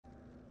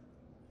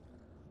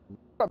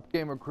What's up,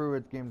 gamer crew?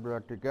 It's Game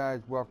Director. Guys,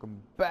 welcome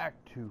back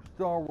to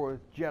Star Wars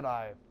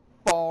Jedi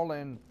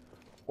Fallen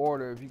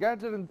Order. If you guys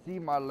didn't see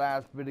my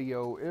last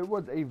video, it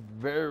was a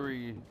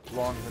very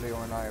long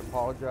video, and I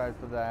apologize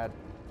for that.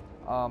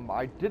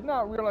 I did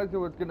not realize it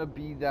was going to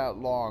be that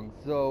long,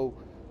 so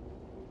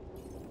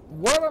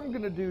what I'm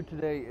going to do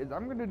today is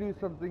I'm going to do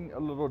something a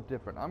little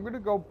different. I'm going to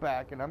go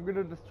back, and I'm going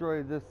to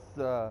destroy this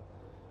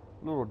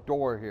little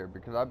door here,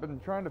 because I've been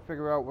trying to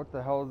figure out what's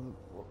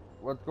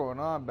going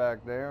on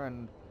back there,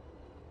 and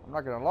I'm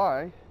not gonna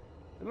lie,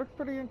 it looks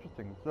pretty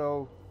interesting,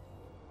 so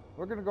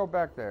we're gonna go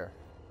back there.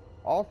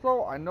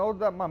 Also, I know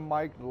that my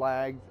mic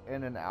lags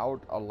in and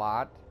out a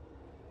lot.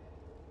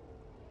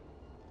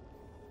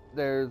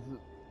 There's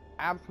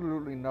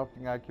absolutely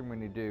nothing I can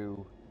really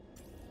do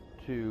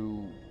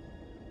to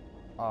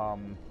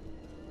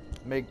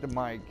make the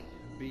mic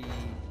be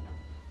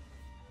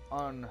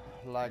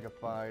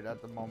unlagified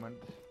at the moment.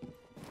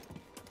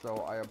 So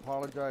I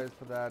apologize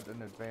for that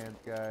in advance,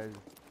 guys.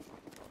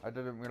 I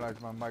didn't realize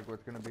my mic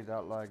was going to be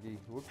that laggy.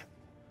 Whoops.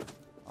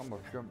 I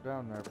almost jumped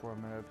down there for a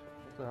minute.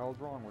 What the hell's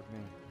wrong with me?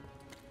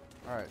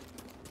 Alright.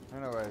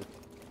 Anyways.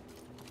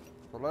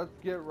 So let's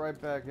get right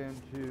back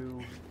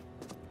into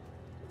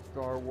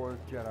Star Wars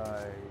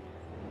Jedi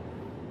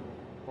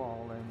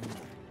Fallen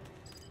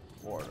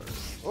Order.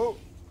 Oh!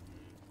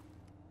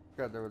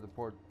 God, there was a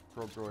probe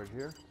droid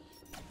here.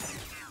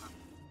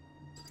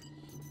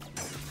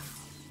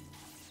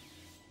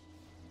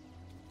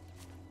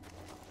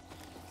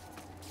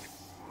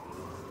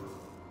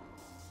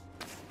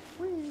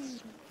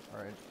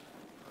 Alright.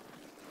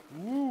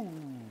 Woo!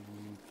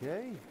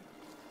 Okay.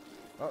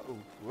 Uh-oh.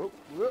 Whoop,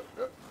 whoop,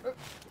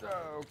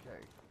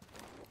 okay.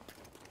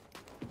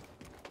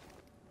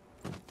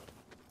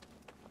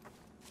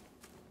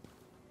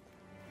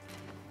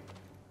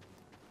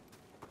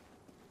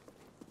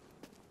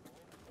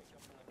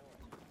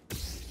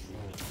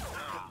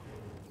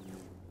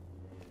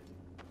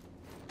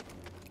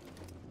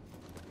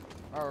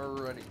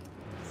 Alrighty.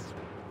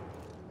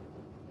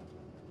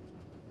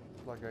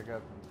 Looks like I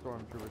got some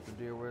stormtroopers to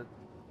deal with.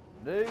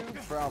 No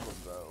problem,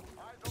 though.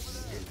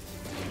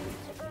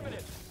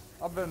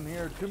 I've been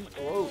here too much.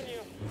 Whoa.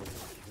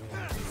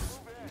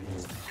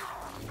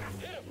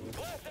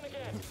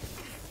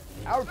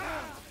 Ouch!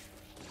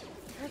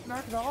 Just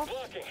knock it off.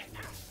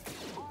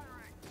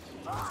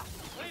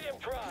 Lead him,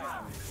 try.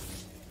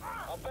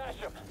 I'll bash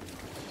him.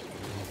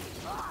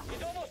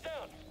 He's almost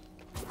down.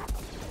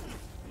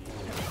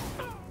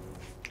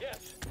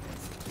 Yes.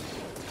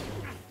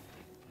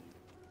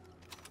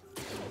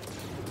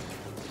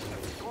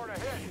 Scored a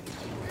hit.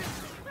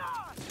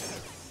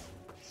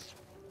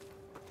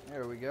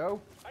 There we go.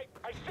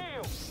 I see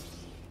you.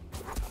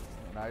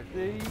 And I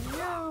see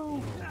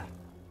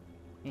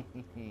you.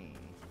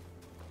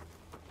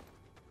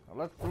 Now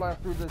let's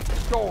blast through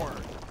this door.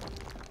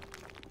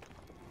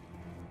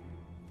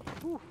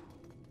 Whew.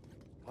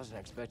 Wasn't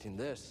expecting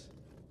this.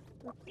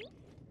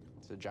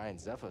 It's a giant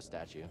Zeffo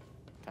statue.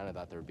 Kind of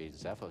thought there would be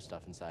Zeffo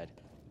stuff inside.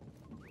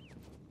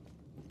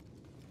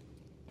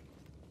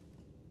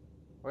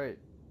 Wait,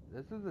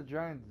 this is a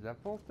giant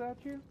Zeffo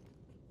statue?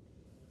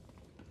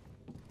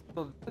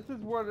 So this is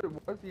what it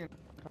was the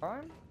entire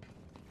time?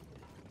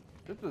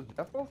 This is a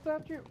Zeffo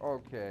statue?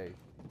 Okay.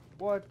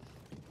 What?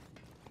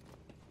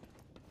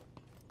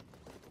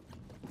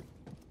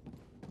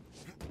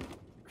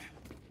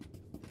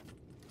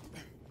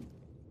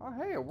 Oh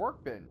hey, a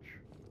workbench.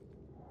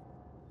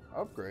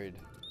 Upgrade.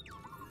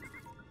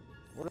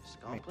 What is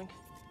Scomp link?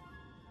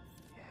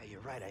 Yeah,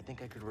 you're right. I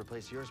think I could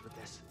replace yours with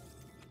this.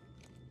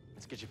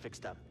 Let's get you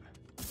fixed up.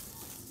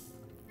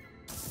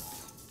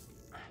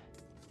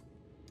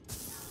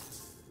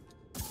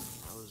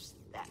 How's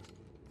that?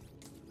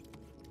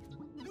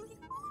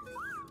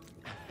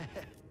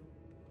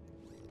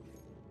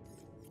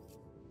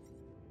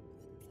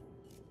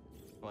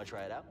 Want to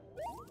try it out?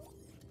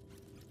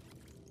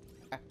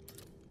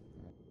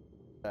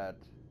 that?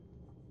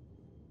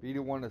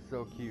 BD1 is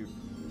so cute.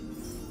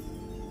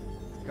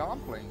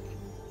 Scomp link.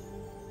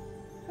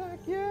 Heck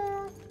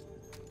yeah!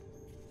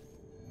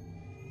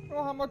 You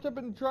know how much I've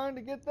been trying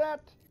to get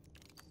that?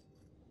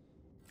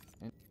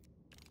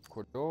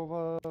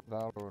 Cordova,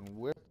 Valor and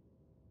Wit.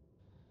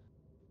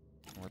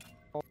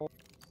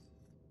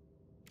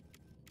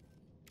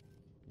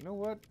 You know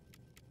what?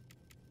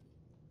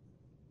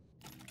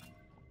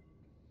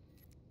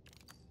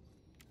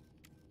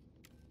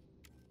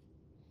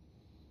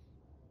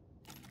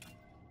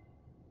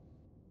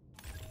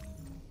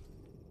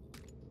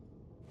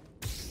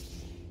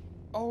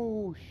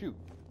 Oh, shoot.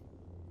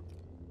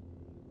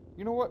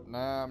 You know what?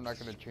 Nah, I'm not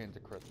gonna change the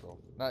crystal.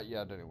 Not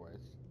yet,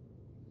 anyways.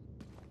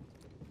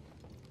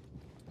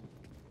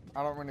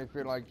 I don't really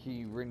feel like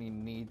he really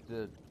needs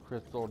the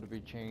crystal to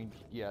be changed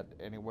yet,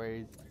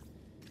 anyways.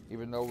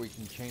 Even though we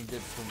can change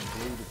it from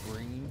blue to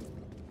green.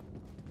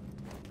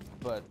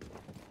 But,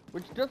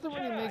 which doesn't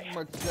really make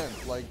much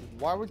sense. Like,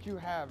 why would you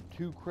have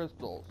two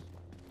crystals?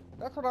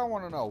 That's what I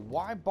want to know.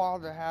 Why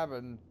bother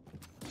having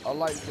a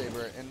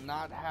lightsaber and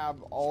not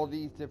have all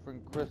these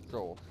different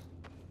crystals?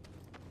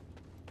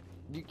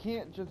 You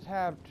can't just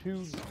have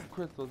 2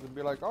 crystals and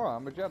be like, oh,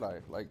 I'm a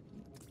Jedi. Like,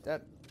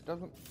 that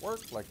doesn't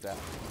work like that.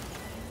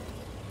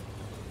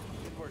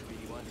 Good work,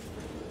 BD1.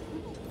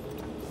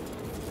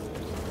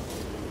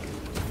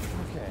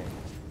 Okay.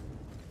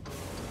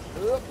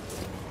 Oop.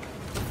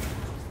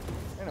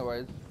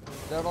 Anyways,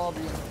 that all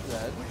being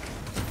said,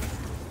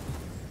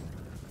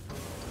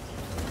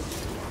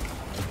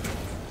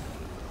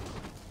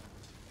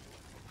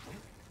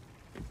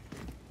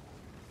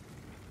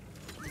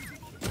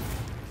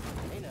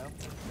 Hey now.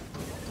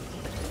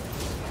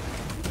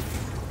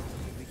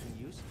 We can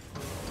use.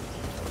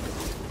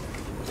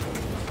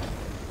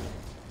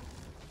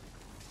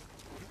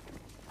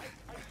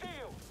 I see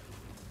you.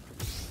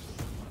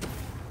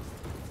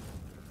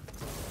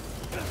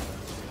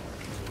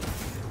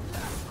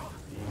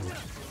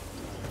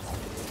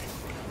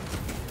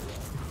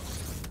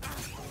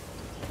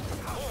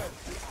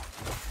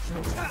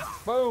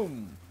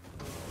 boom!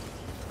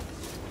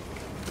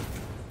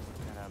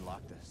 Gotta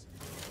unlock this.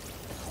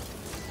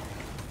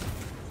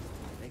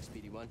 Thanks,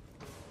 BD1.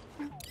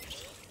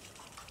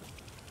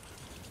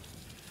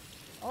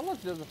 Oh,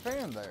 look, there's a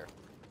fan there.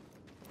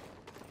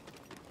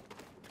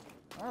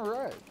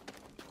 Alright.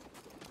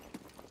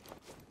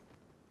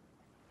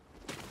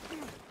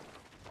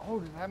 Oh,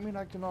 does that mean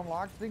I can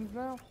unlock things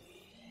now?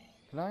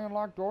 Can I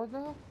unlock doors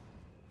now?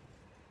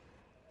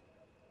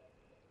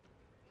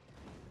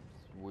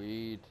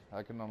 Sweet.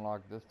 I can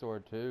unlock this door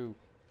too.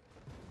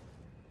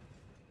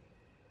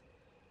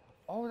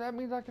 Oh, that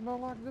means I can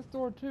unlock this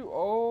door too.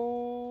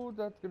 Oh,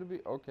 that's gonna be...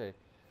 Okay.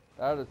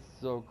 That is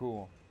so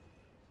cool.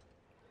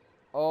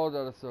 Oh,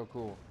 that is so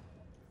cool.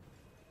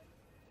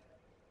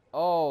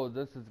 Oh,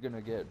 this is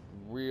gonna get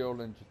real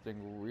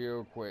interesting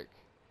real quick.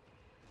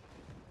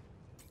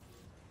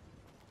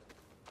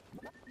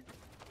 I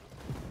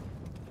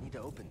need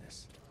to open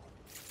this.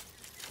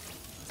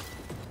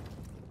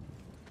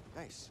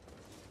 Nice.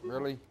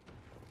 Really?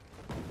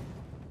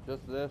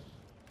 Just this?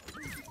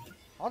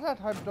 All that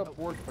hyped up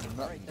work for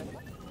nothing.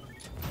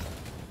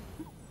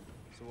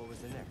 So what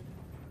was in there?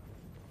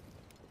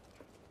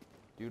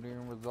 Duty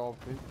and resolve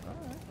too.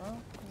 Alright,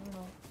 well, you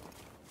know.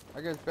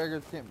 I guess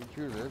beggars can't be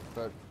choosers,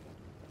 but...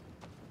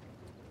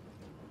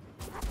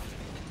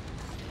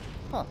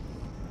 Huh.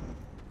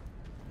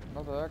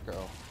 Another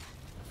echo.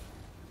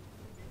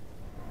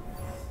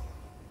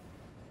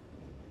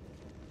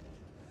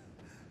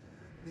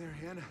 There,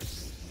 Hannah.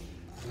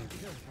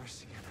 Here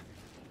first again.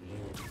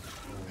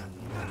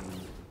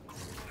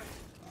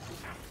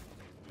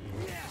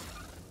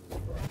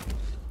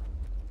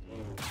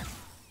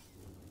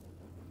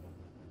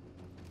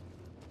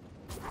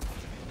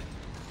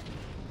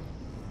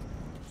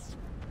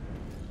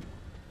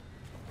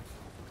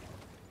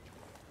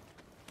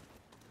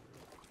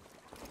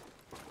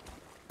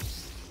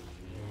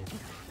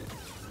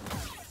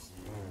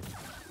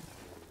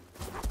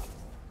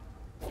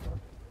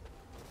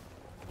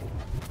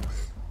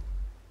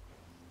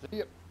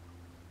 Yep.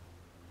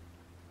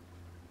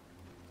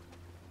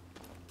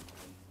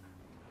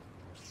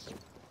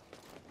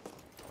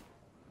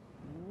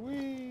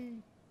 Wee.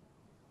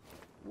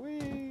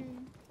 Wee.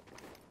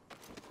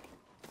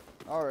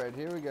 Alright,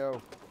 here we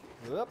go.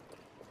 Up.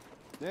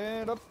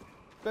 Stand up.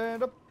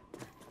 Stand up.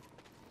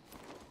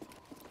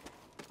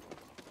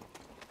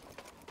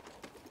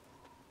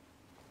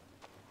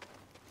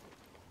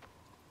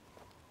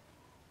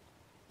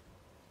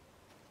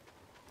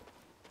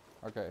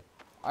 Okay.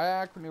 I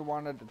actually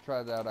wanted to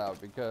try that out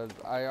because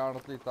I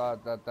honestly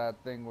thought that that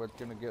thing was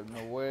gonna get in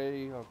the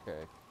way.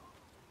 Okay.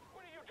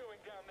 What are you doing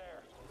down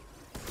there?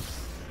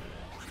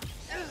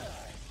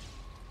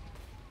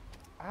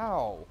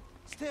 Ow.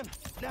 Stim,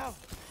 now!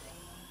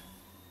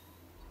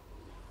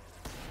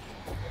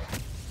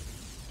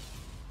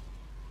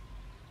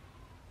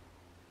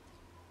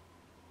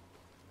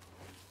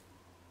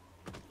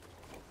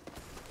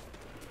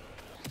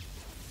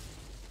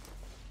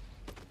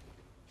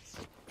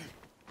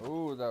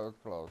 Ooh, that was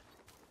close.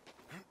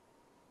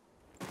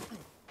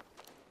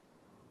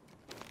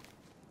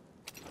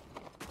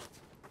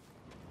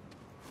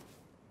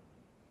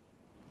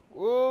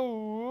 Whoa,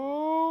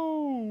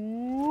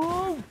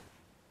 whoa.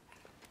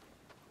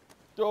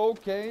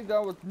 Okay,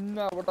 that was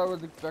not what I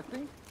was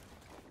expecting.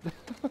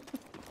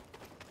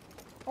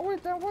 Oh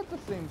wait, that was the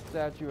same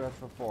statue as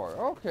before.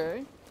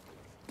 Okay.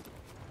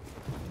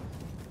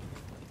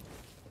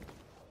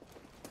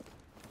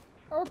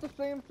 That was the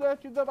same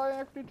statue that I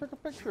actually took a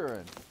picture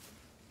in.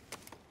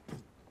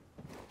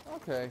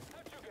 Okay.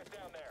 How'd you get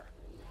down there?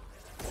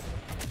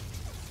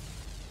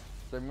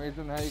 Same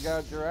reason how you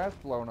got your ass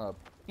blown up.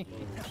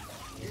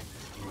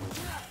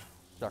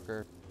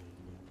 Sucker.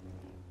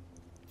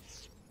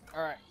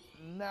 Alright,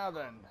 now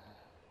then.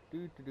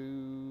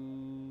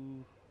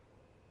 Doo-doo-doo.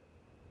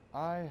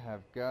 I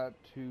have got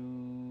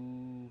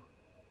to...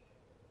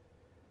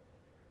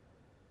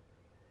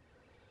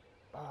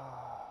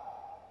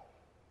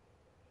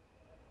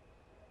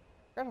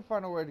 Gotta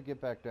find a way to get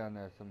back down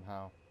there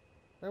somehow.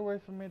 Is there a way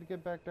for me to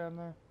get back down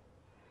there?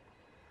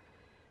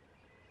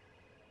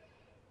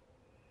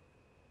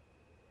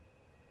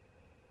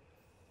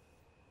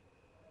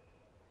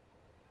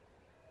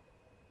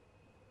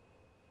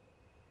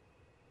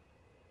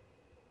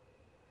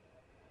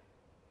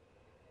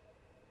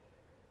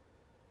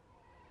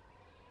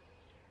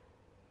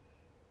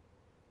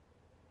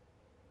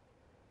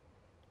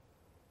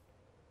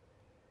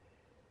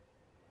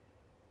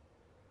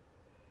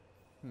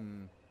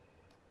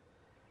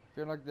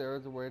 Feel like there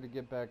is a way to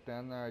get back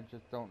down there, I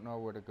just don't know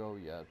where to go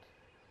yet.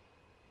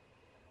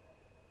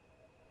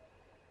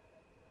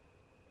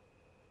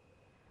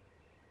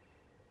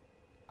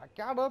 I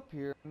got up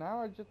here,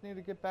 now I just need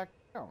to get back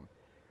down.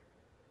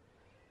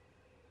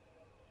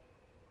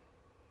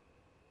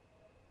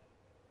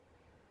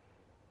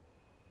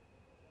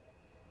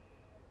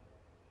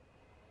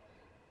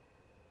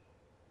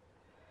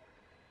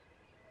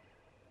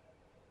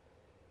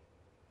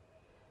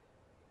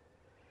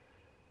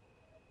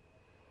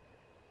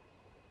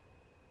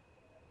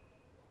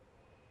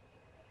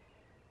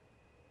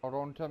 Oh,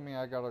 don't tell me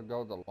I gotta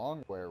go the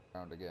long way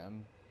around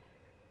again.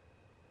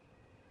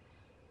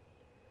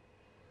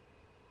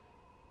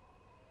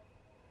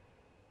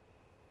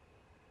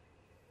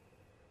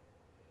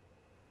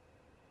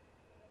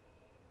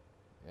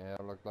 Yeah,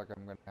 it looks like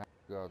I'm gonna have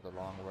to go the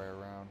long way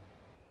around.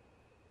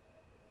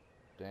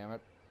 Damn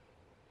it.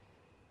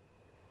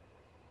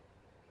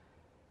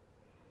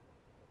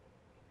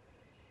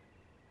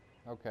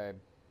 Okay.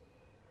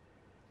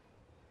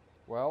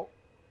 Well.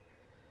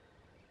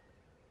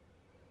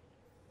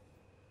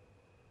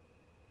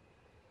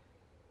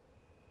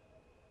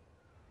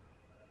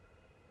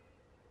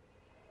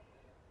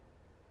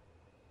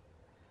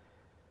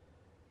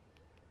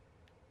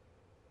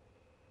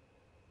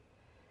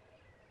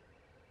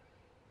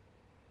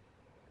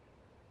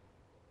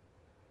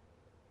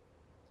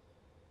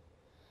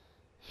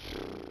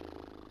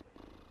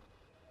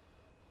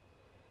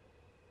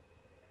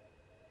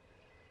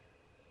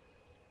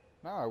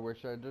 Now I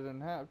wish I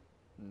didn't have...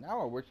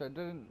 Now I wish I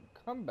didn't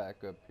come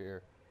back up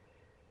here.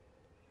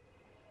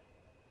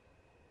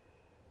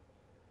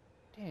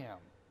 Damn.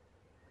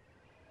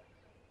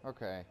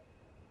 Okay.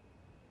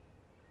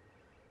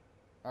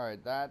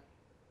 Alright, that...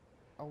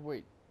 Oh,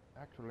 wait.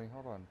 Actually,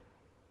 hold on.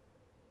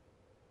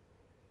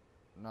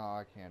 No,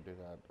 I can't do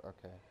that.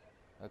 Okay.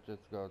 That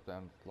just goes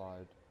down the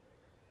slide.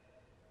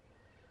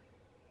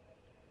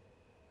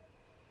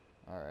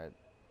 Alright.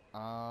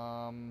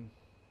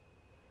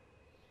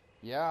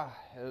 Yeah,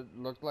 it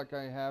looks like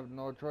I have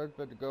no choice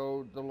but to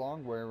go the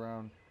long way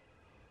around.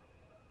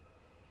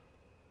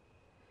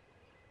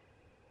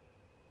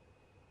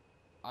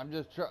 I'm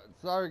just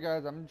sorry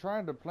guys, I'm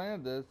trying to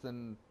plan this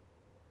and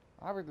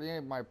obviously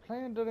my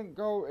plan didn't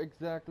go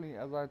exactly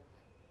as I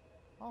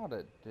thought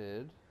it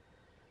did.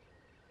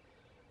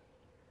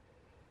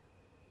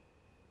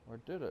 Or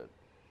did it?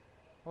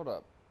 Hold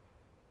up.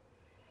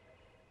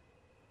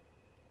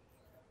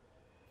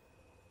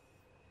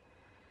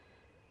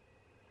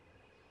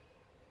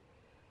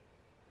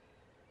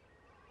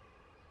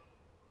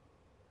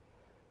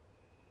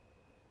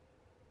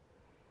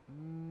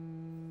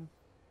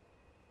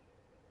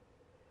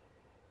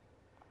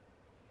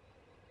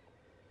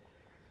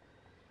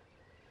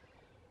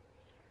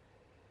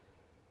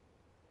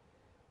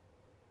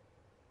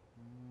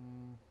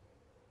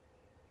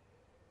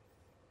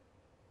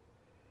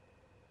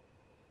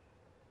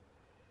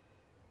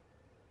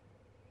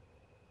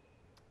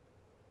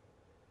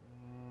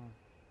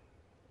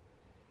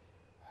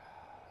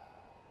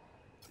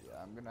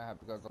 Yeah, I'm gonna have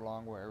to go the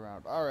long way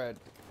around. Alright.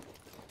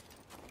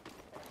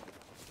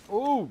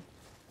 Ooh!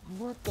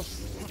 What the...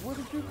 Where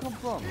did you come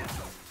from?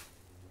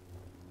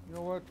 You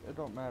know what? It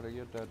don't matter.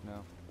 You're dead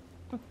now.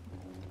 I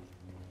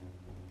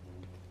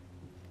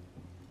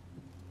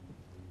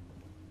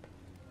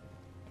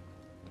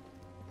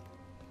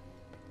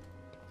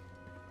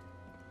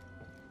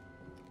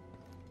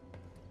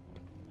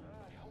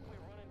hope we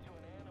run into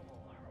an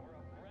animal or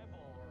a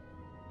rebel or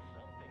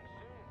something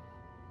soon.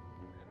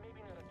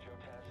 Maybe not a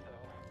Jotas,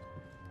 though.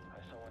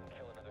 I saw one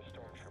kill another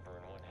stormtrooper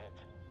in one hit.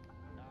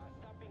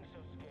 Stop being so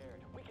scared.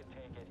 We can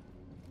take it.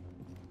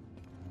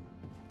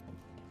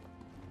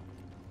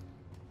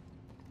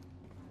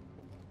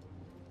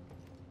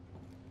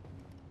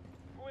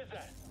 Who is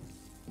that?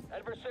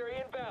 Adversary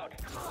inbound.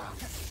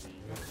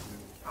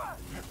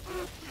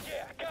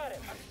 Yeah, got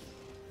him.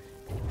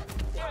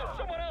 Yeah,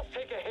 someone else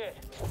take a hit.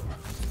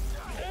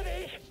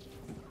 Steady.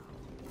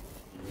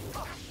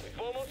 We've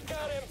almost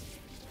got him.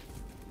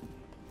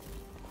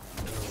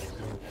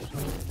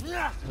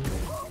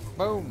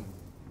 Boom!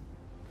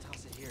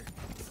 Toss it here.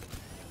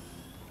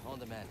 On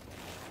the man.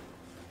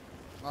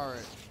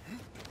 Alright.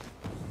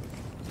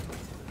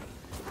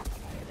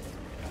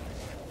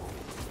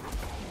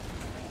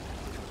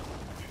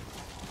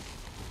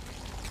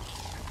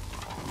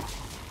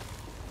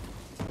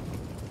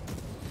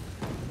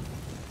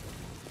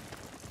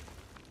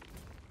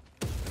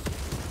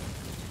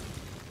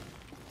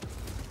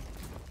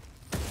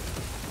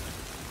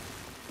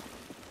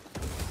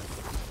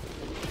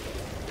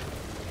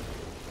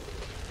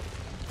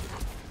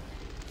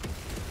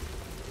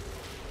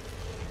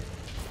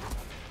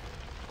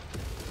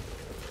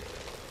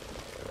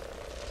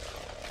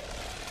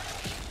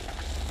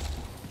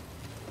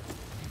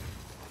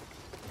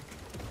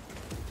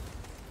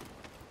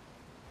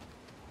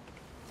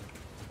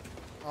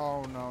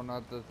 Oh no,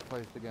 not this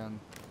place again.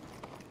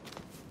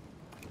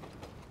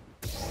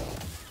 How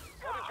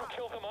did you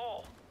kill them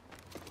all?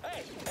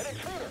 Hey, an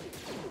intruder!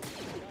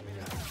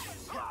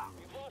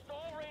 We've lost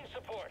all range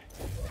support.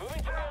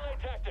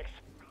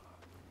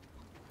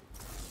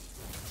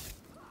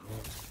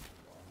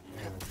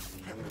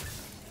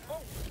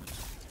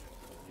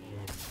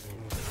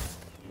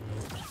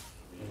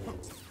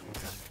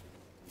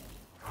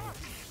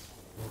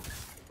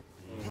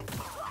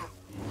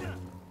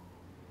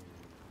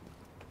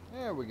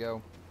 There we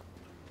go.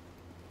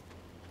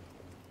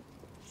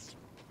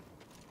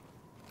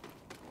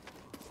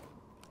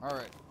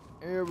 Alright,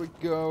 here we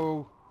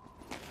go.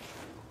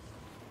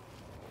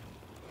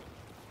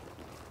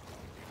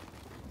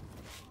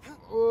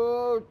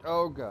 Oh,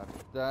 oh god.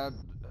 That's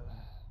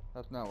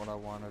not what I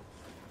wanted.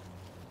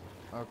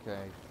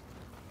 Okay.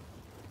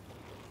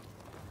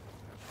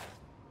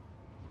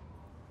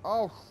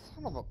 Oh,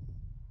 son of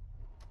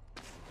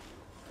a...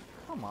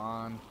 Come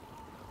on.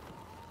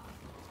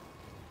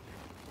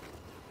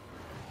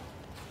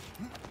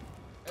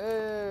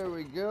 There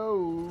we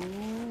go.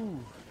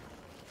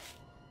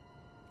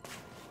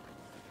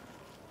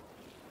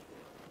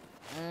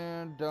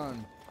 And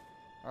done.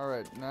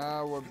 Alright,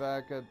 now we're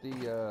back at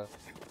the,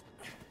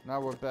 now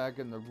we're back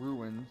in the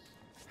ruins.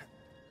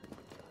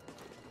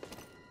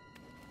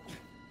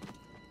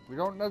 We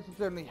don't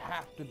necessarily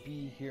have to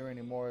be here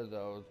anymore,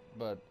 though,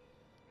 but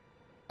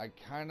I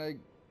kind of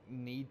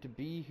need to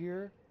be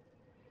here.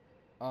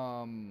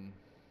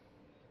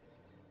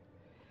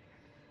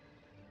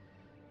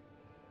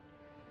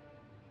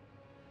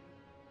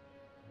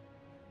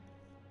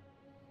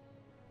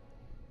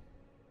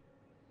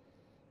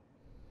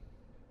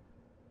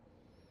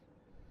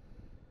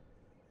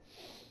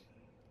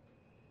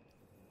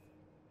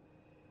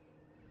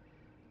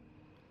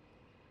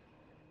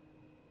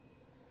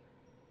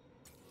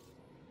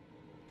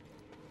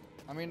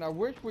 I mean, I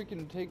wish we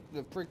can take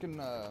the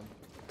freaking,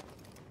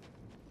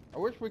 I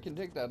wish we can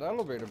take that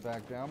elevator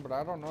back down, but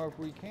I don't know if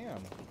we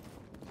can.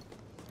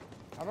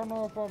 I don't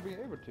know if I'll be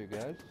able to,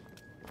 guys.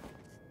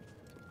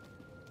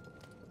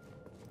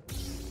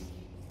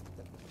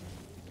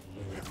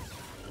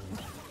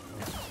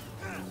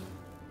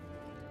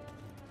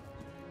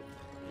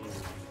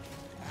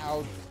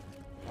 Ouch.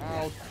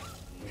 Ouch.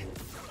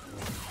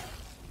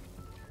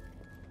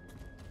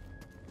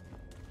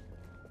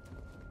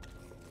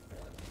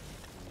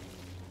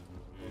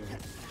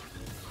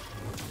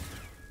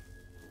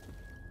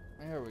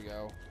 There we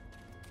go.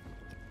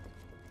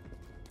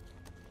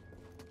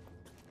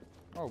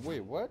 Oh, wait,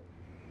 what?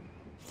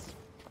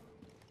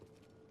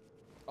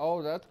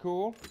 Oh, that's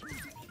cool.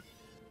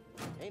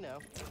 Hey now.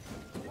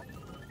 Did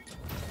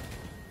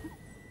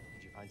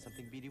you find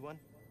something, BD1?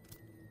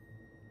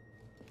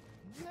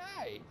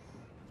 Nice.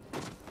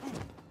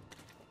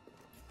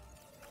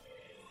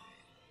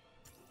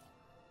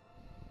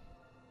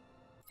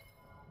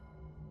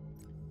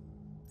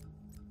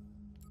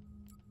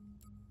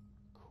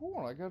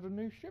 Cool, I got a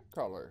new ship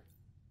color.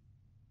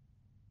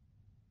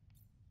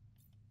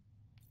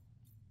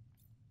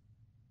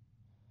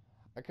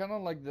 I kind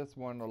of like this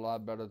one a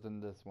lot better than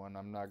this one,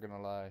 I'm not gonna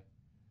lie.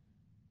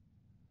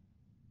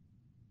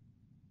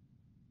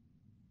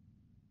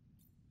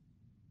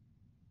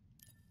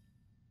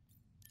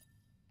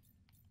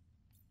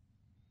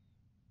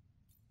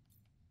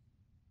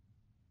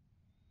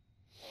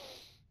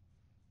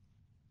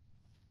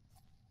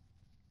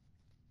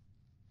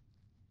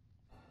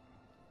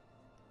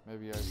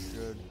 Maybe I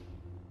should.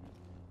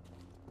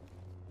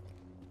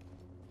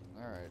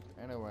 Alright,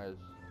 anyways.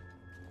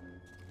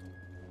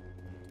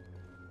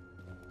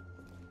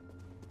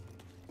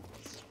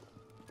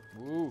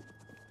 Woo!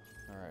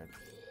 Alright.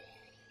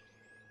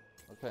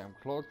 Okay, I'm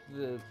close to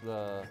this,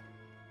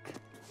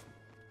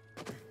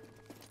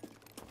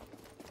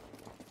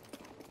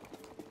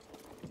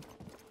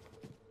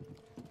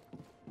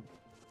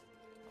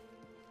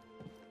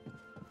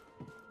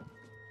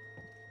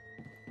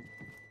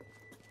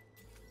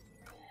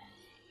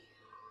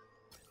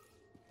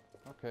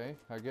 Okay,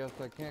 I guess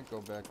I can't go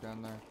back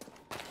down there.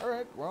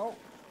 Alright, well.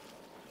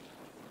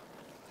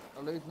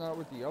 At least not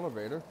with the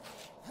elevator.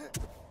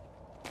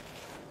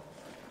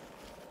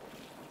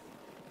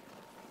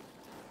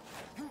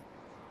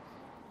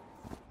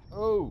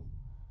 Oh!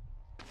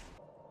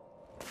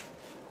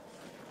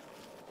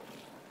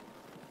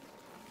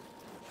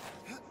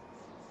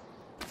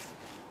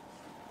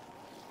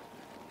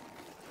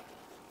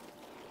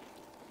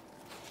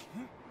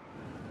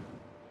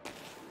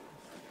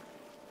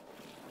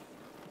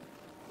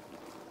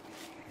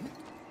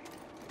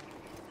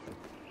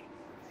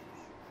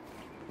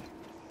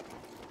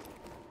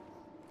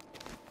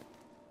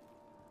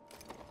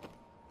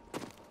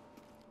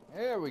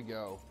 There we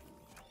go.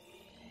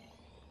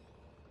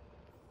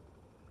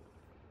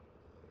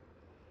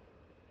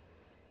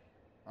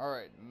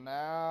 Alright,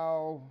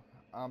 now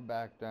I'm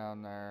back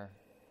down there.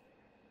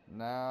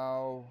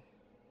 Now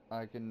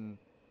I can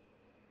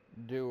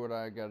do what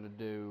I gotta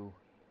do.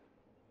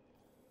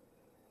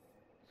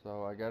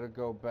 So I gotta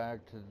go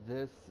back to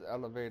this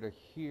elevator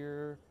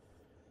here.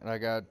 And I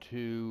got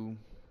to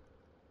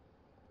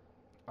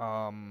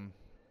I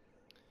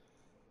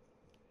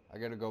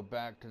gotta go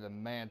back to the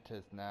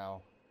Mantis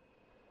now.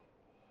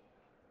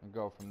 And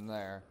go from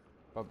there.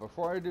 But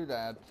before I do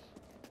that,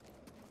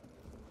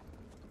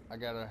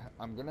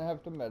 I'm gonna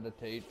have to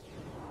meditate.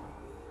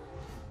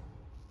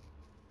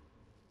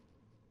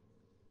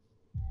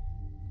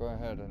 Go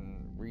ahead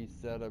and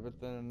reset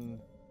everything.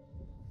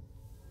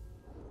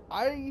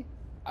 I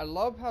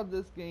love how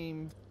this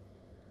game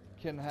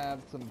can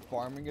have some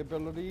farming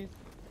abilities.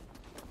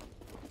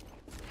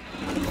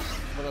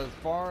 But as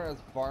far as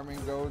farming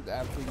goes,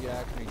 after you're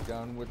actually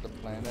done with the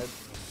planet,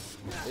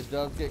 it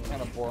does get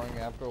kind of boring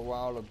after a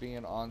while of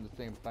being on the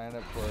same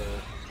planet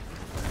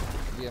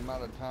for the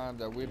amount of time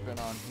that we've been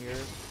on here.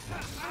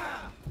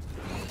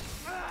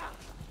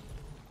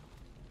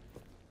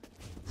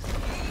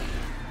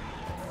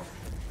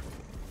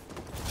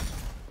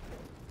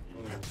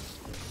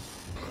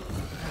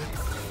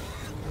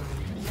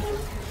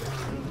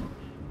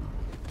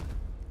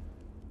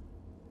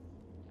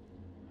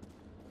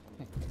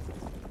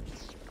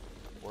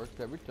 Works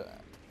every time.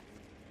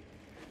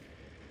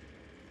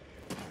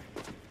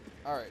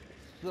 Alright,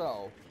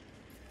 so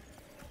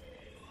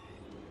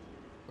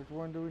which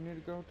one do we need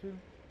to go to?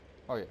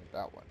 Oh yeah,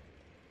 that one.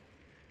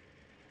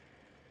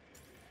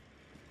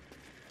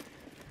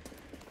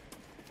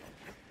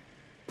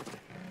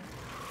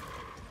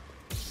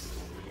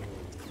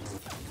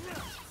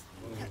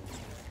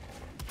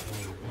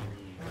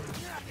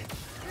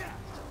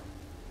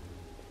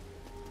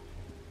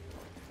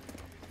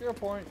 Your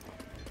point.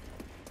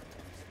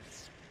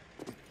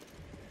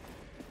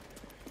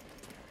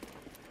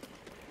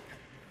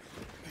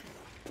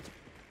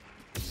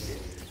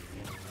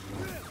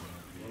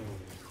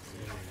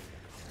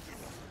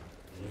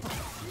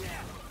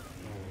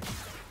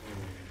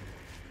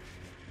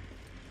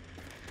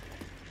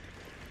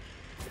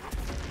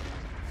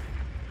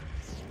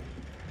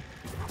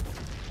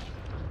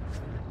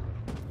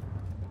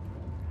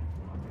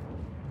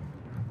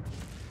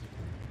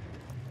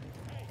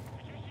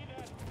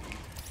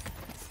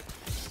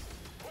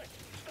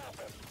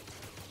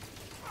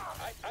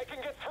 I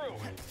can get through.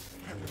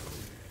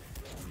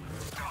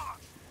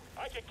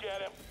 I can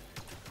get him.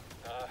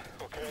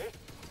 Okay.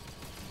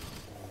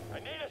 I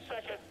need a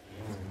second.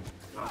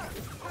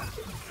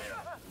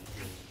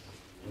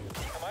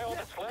 Am I all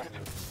that's left?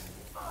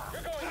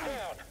 You're going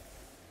down.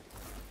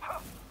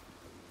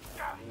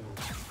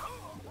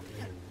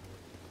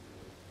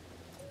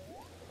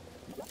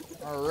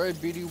 Alright,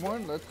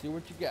 BD1, let's see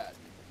what you got.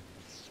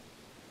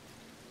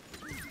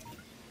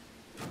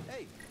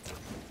 Hey!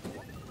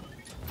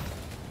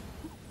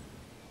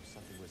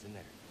 Something was in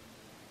there.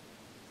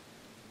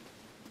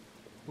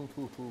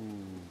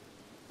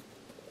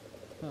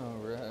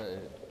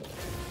 Alright.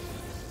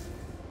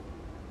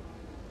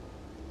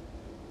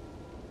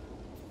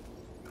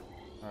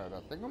 Alright, I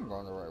think I'm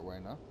going the right way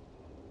now.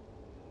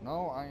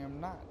 No, I am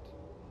not.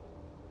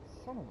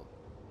 Son of a...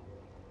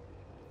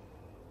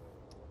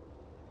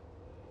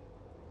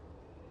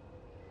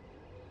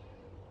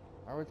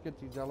 I always get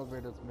these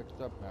elevators mixed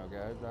up now,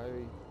 guys.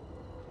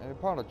 I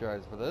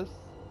apologize for this.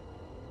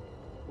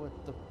 What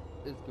the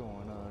is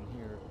going on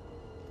here?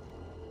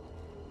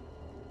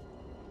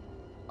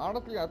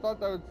 Honestly, I thought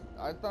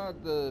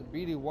the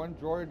BD1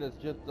 droid is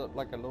just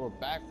like a little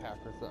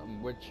backpack or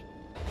something, which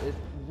it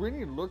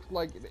really looks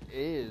like it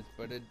is,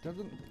 but it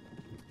doesn't.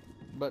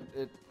 But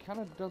it kind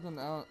of doesn't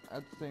out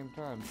at the same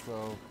time,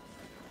 so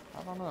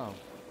I don't know.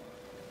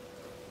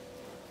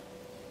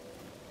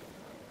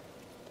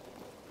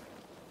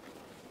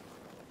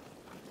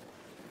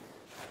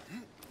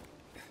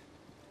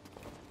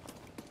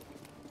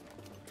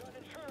 Got an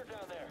intruder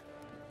down there.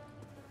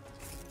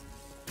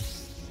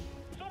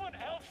 Someone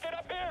else get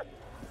up here.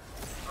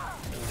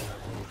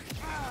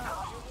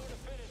 You need to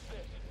finish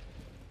this.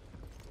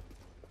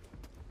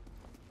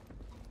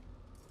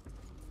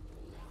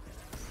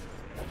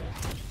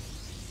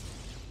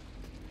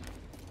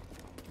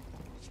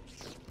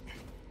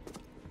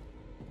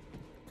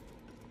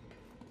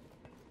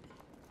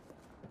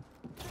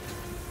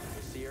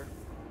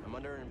 I'm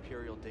under an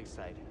Imperial dig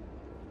site.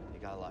 They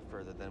got a lot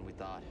further than we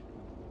thought.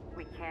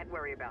 We can't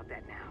worry about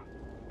that now.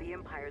 The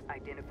Empire's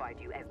identified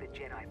you as the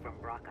Jedi from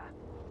Bracca.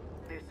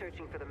 They're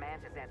searching for the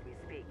Mantis as we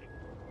speak.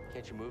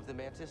 Can't you move the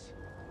Mantis?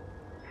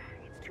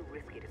 It's too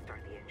risky to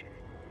start the engine.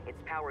 Its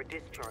power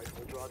discharge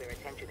will draw their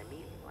attention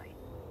immediately.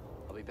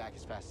 I'll be back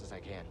as fast as I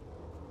can.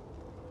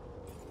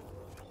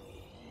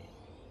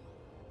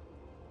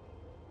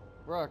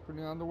 We're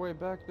actually on the way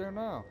back there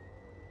now.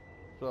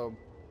 So,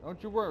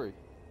 don't you worry.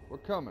 We're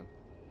coming.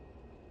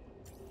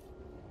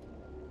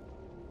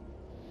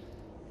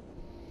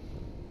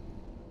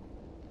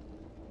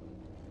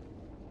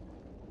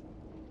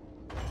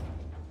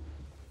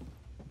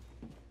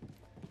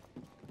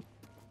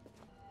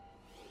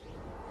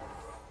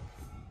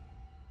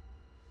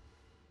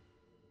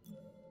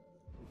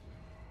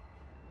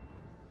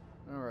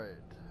 Alright.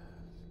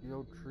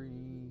 Skill tree.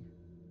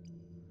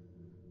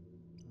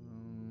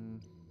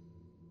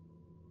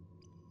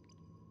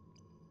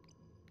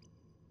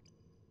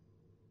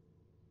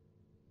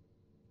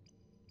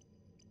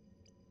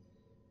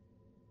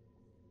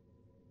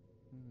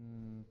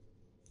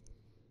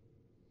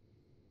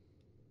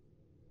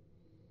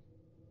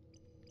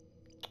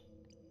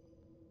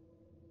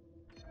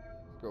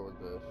 Let's go with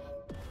this.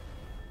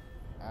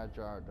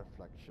 Agile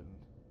deflection.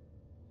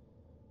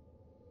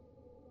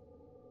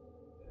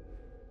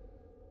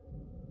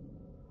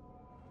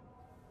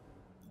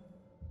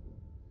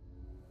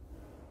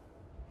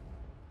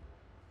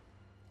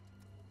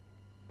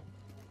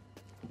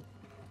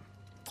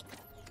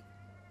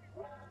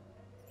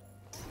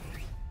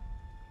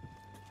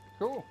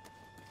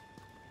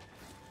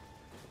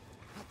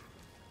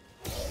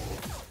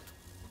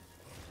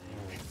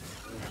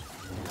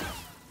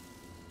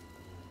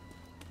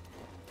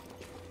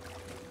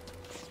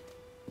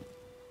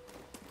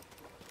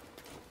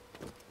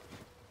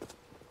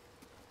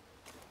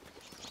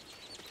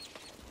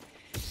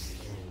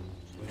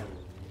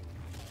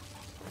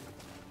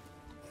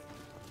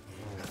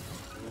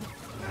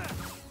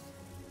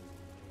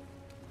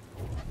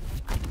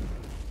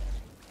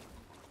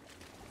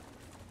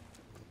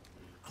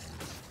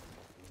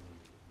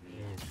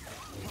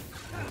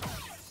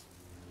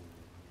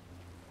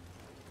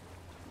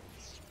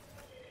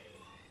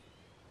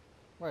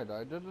 Wait,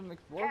 I didn't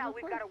explore Cal, this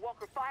we've place? got a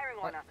walker firing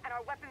on us, and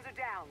our weapons are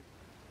down.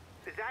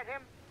 Is that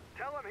him?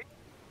 Tell him he...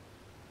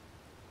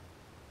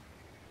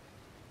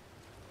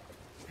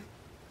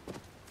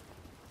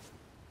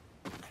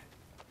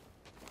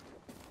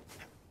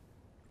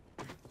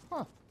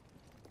 Huh.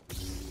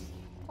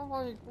 Have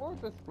I explored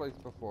this place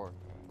before?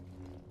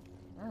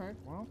 Alright,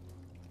 well.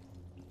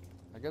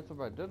 I guess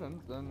if I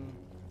didn't, then...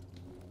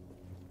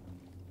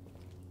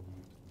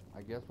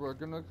 I guess we're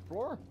gonna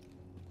explore.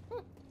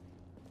 Huh.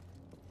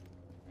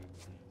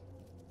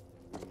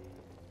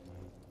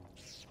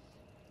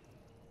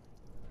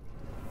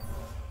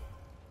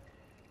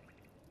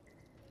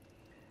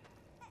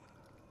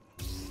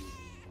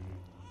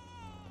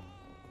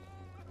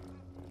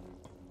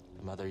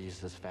 The mother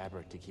used this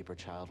fabric to keep her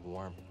child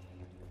warm.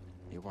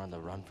 They were on the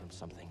run from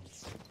something.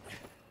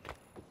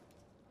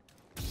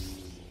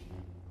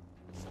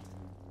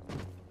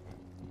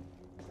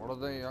 What are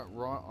they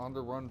on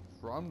the run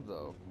from,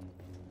 though?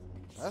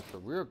 That's a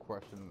real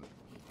question.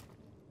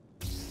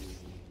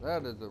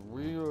 That is a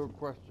real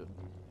question.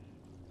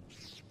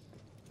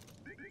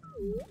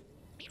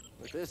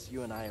 With this,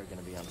 you and I are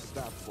gonna be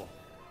unstoppable.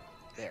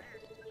 There.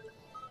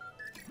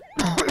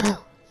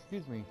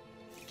 Excuse me.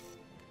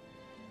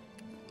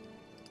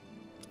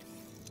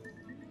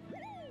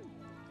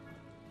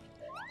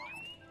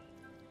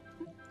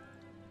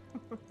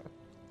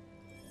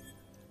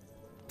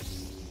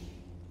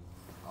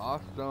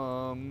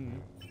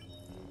 Awesome.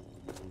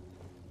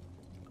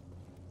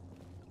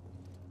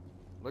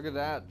 Look at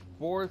that.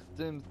 4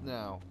 Sims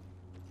now.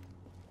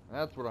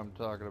 That's what I'm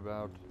talking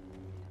about.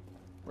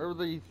 Where were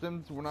these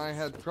Sims when I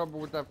had trouble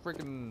with that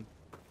freaking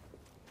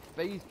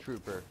phase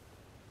trooper?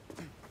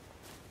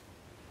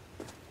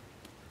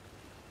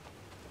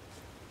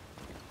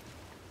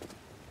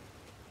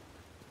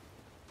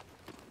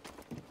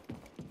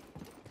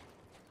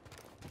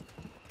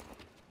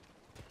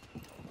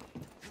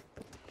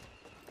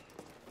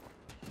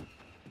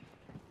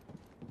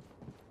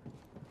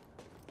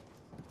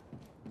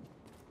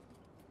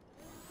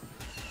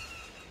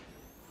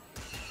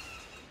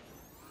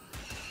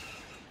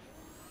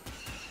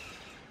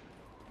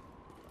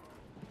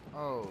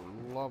 Oh,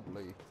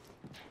 lovely.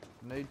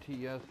 An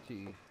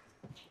ATST.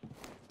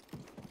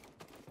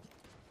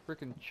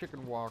 Frickin'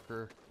 chicken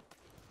walker.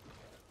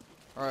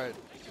 Alright,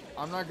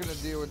 I'm not gonna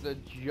deal with it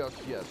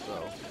just yet,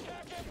 though.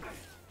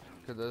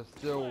 Because there's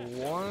still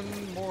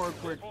one more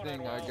quick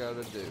thing I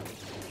gotta do.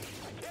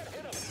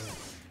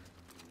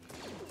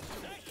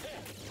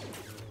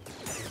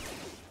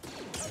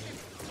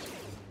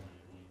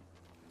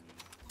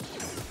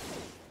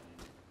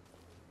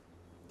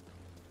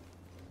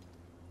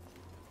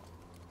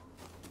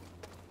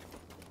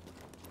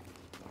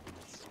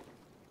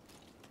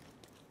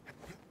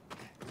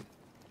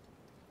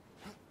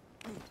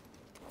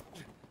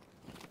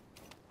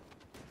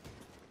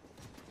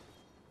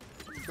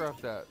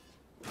 Scrap that.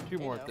 2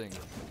 more things.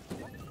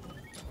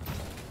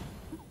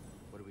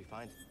 What do we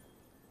find?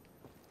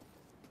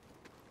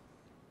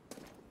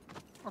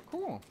 Oh,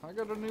 cool. I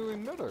got a new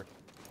emitter.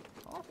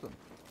 Awesome.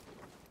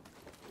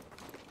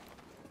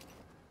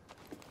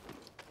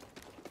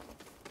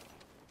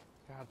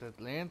 God, this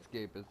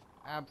landscape is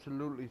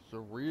absolutely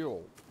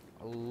surreal.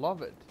 I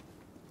love it.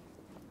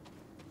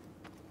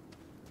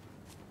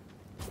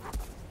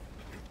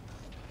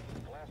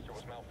 Blaster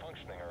was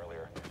malfunctioning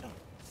earlier.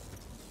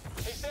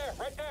 He's there,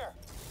 right there.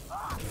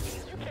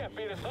 You can't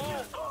beat us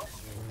all.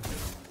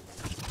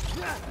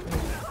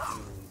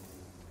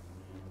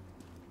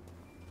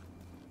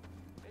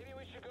 Maybe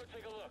we should go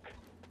take a look.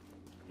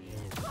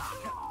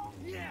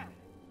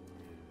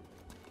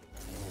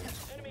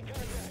 Enemy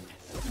contact.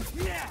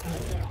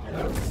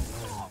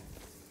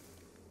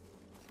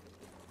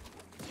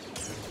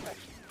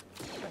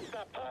 That's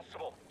not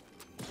possible.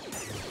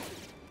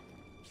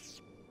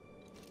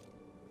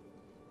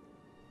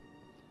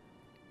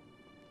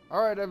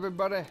 All right,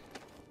 everybody.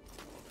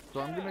 So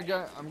I'm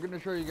gonna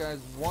show you guys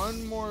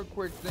one more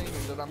quick thing,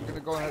 and then I'm gonna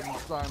go ahead and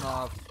sign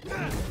off.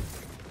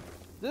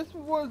 This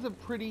was a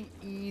pretty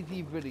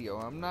easy video.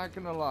 I'm not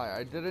gonna lie.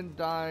 I didn't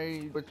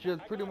die, but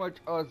just pretty much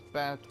us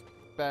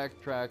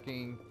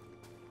backtracking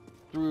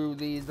through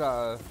these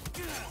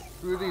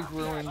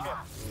ruins,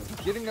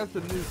 getting us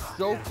a new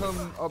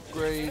Scomp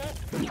upgrade.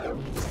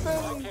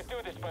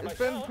 It's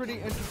been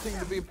pretty interesting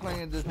to be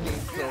playing this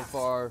game so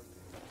far.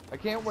 I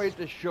can't wait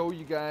to show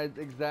you guys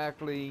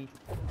exactly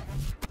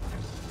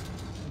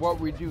what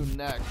we do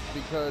next,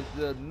 because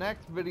the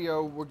next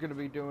video we're going to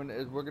be doing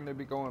is we're going to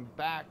be going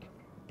back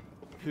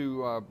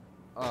to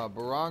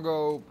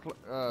Barango,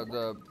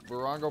 the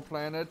Barango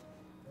planet,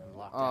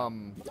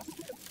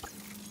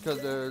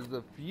 because there's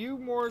a few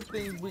more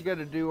things we got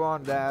to do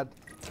on that.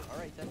 All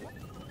right then.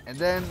 And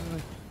then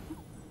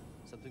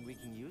Something we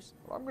can use?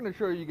 I'm going to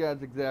show you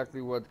guys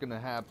exactly what's going to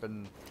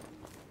happen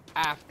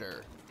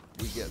after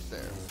we get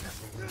there.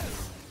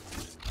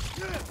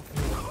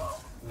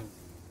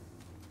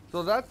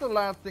 So that's the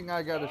last thing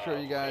I got to show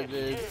you guys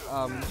is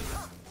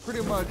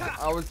pretty much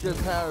I was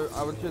just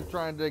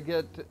trying to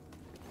get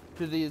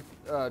to these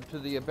to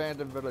the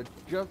abandoned village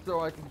just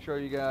so I can show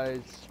you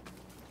guys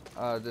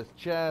this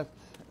chest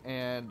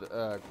and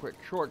a quick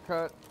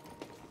shortcut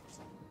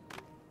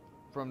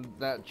from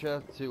that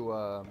chest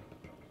to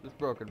this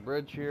broken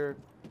bridge here.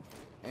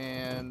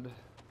 And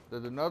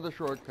there's another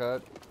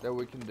shortcut that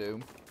we can do,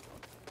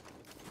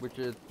 which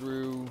is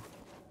through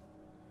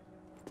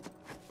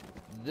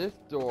this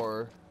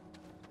door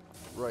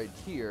right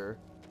here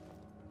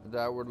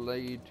that would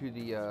lead to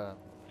the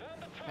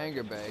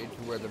hangar bay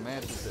to where the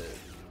mantis is.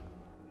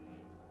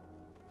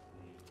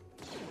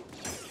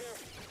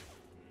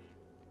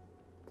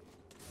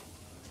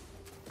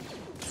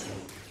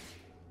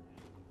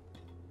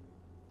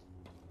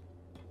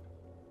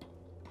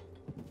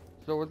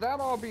 So with that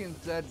all being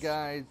said,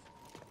 guys,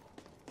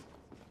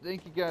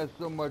 thank you guys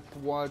so much for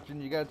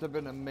watching. You guys have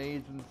been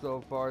amazing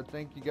so far.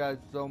 Thank you guys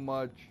so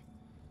much.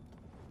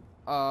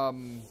 I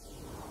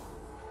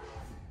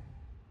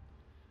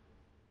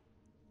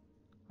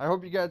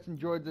hope you guys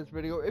enjoyed this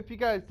video. If you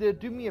guys did,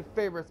 do me a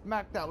favor,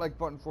 smack that like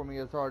button for me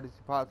as hard as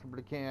you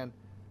possibly can.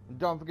 And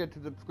don't forget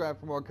to subscribe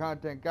for more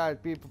content. Guys,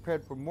 be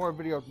prepared for more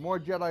videos, more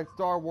Jedi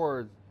Star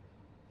Wars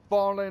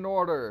Fallen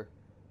Order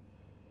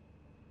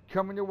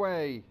coming your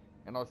way.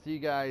 And I'll see you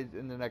guys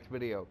in the next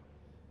video.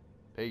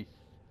 Peace.